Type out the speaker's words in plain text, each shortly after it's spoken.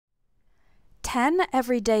10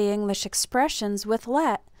 everyday English expressions with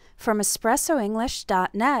let from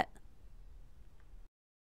espressoenglish.net.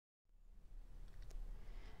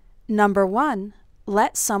 Number 1.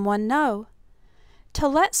 Let someone know. To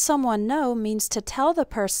let someone know means to tell the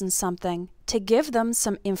person something, to give them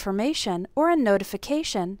some information or a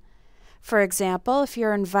notification. For example, if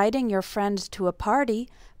you're inviting your friend to a party,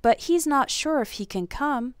 but he's not sure if he can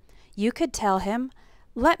come, you could tell him,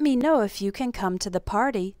 "Let me know if you can come to the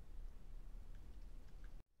party."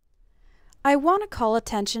 I want to call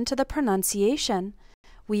attention to the pronunciation.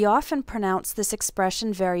 We often pronounce this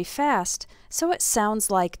expression very fast, so it sounds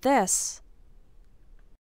like this.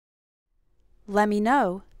 Let me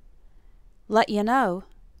know, let you know,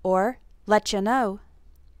 or let you know.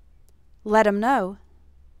 Let him know,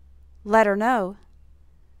 let her know,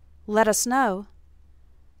 let us know,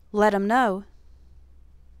 let him know.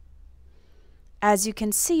 As you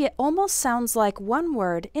can see, it almost sounds like one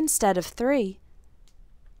word instead of 3.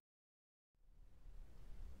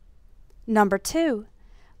 Number 2.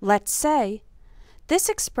 Let's say. This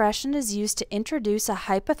expression is used to introduce a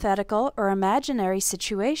hypothetical or imaginary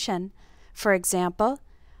situation. For example,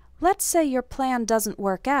 let's say your plan doesn't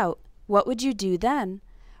work out. What would you do then?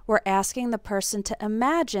 We're asking the person to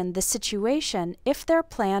imagine the situation if their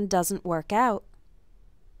plan doesn't work out.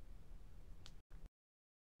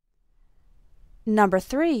 Number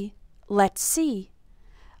 3. Let's see.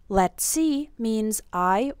 Let's see means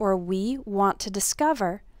I or we want to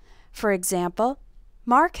discover. For example,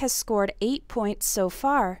 Mark has scored 8 points so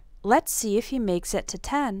far. Let's see if he makes it to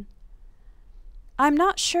 10. I'm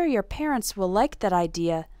not sure your parents will like that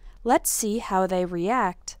idea. Let's see how they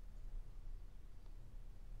react.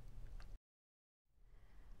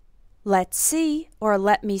 Let's see or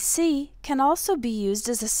let me see can also be used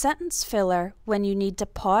as a sentence filler when you need to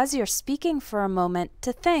pause your speaking for a moment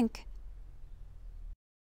to think.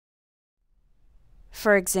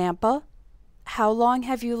 For example, how long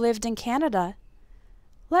have you lived in Canada?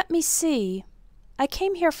 Let me see. I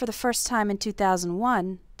came here for the first time in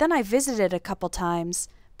 2001, then I visited a couple times,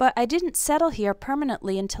 but I didn't settle here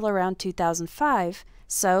permanently until around 2005,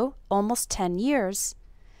 so almost 10 years.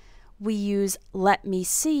 We use let me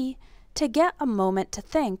see to get a moment to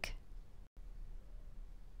think.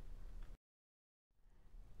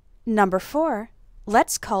 Number 4.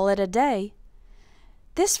 Let's call it a day.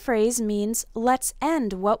 This phrase means let's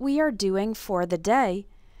end what we are doing for the day.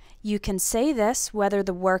 You can say this whether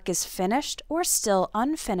the work is finished or still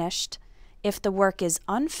unfinished. If the work is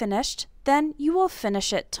unfinished, then you will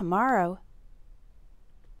finish it tomorrow.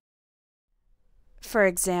 For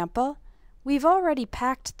example, we've already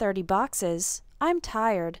packed 30 boxes. I'm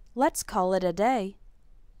tired. Let's call it a day.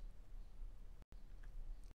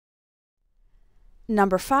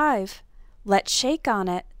 Number 5. Let's shake on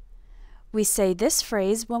it. We say this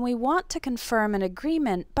phrase when we want to confirm an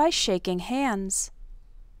agreement by shaking hands.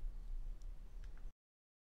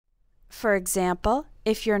 For example,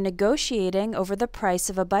 if you're negotiating over the price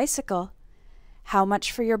of a bicycle. How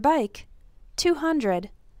much for your bike?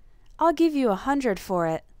 $200. I'll give you $100 for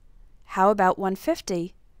it. How about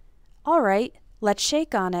 $150? All right, let's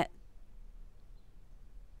shake on it.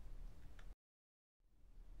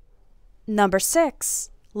 Number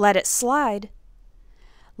 6. Let it slide.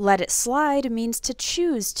 Let it slide means to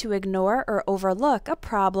choose to ignore or overlook a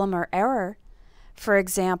problem or error. For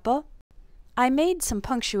example, I made some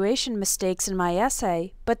punctuation mistakes in my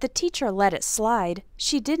essay, but the teacher let it slide.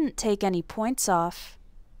 She didn't take any points off.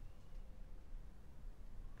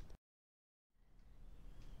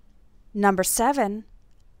 Number 7.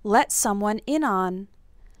 Let someone in on.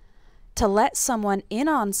 To let someone in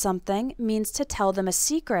on something means to tell them a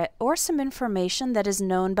secret or some information that is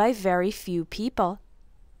known by very few people.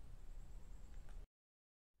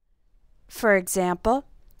 For example,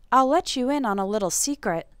 I'll let you in on a little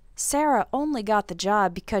secret. Sarah only got the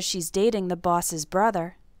job because she's dating the boss's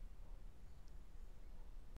brother.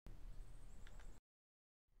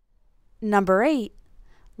 Number 8.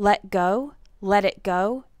 Let go, let it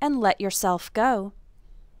go, and let yourself go.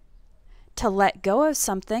 To let go of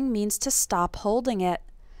something means to stop holding it.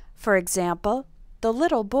 For example, the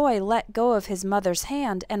little boy let go of his mother's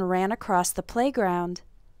hand and ran across the playground.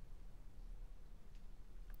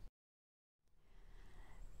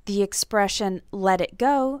 The expression let it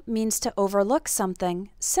go means to overlook something,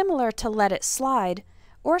 similar to let it slide,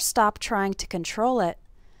 or stop trying to control it.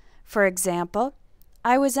 For example,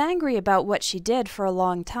 I was angry about what she did for a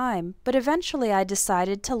long time, but eventually I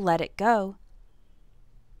decided to let it go.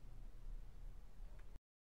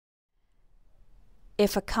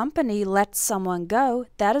 If a company lets someone go,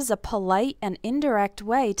 that is a polite and indirect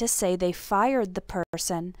way to say they fired the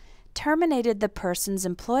person, terminated the person's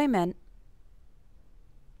employment.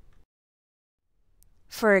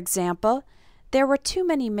 For example, there were too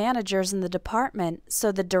many managers in the department,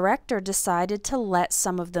 so the director decided to let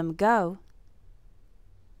some of them go.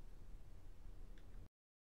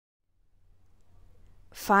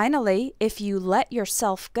 Finally, if you let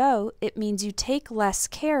yourself go, it means you take less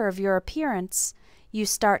care of your appearance. You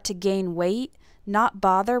start to gain weight, not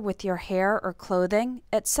bother with your hair or clothing,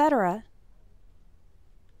 etc.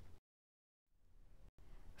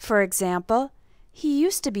 For example, he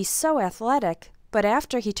used to be so athletic, but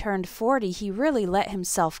after he turned 40, he really let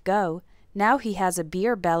himself go. Now he has a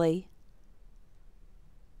beer belly.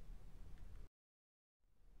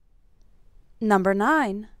 Number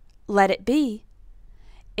 9. Let it be.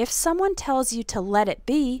 If someone tells you to let it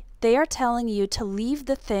be, they are telling you to leave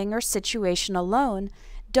the thing or situation alone.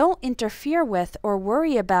 Don't interfere with or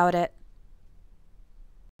worry about it.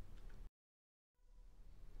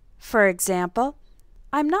 For example,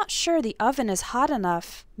 I'm not sure the oven is hot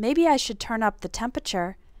enough. Maybe I should turn up the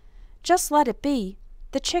temperature. Just let it be.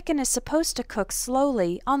 The chicken is supposed to cook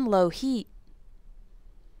slowly on low heat.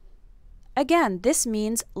 Again, this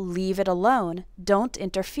means leave it alone. Don't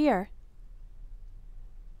interfere.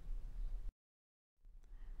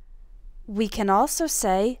 We can also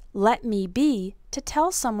say, let me be, to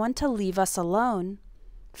tell someone to leave us alone.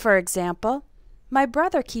 For example, my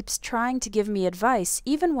brother keeps trying to give me advice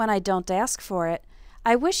even when I don't ask for it.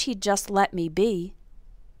 I wish he'd just let me be.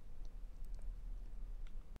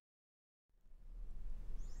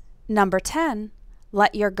 Number 10.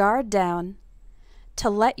 Let your guard down. To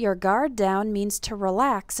let your guard down means to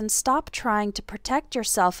relax and stop trying to protect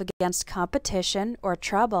yourself against competition or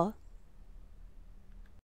trouble.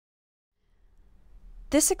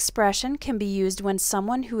 This expression can be used when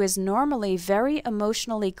someone who is normally very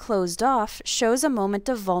emotionally closed off shows a moment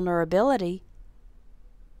of vulnerability.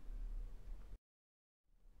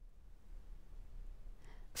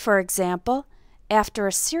 For example, after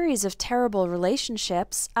a series of terrible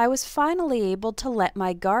relationships, I was finally able to let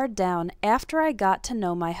my guard down after I got to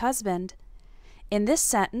know my husband. In this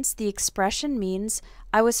sentence, the expression means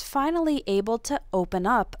I was finally able to open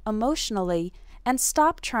up emotionally and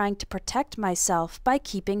stop trying to protect myself by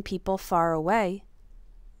keeping people far away.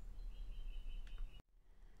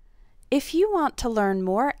 If you want to learn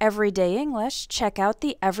more everyday English, check out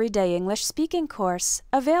the Everyday English Speaking course,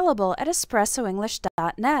 available at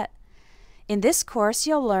espressoenglish.net. In this course,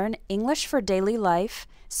 you'll learn English for daily life,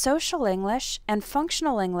 social English, and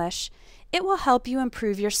functional English. It will help you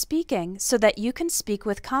improve your speaking so that you can speak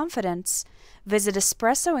with confidence. Visit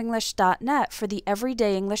espressoenglish.net for the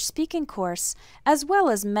Everyday English Speaking course, as well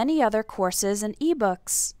as many other courses and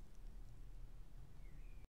ebooks.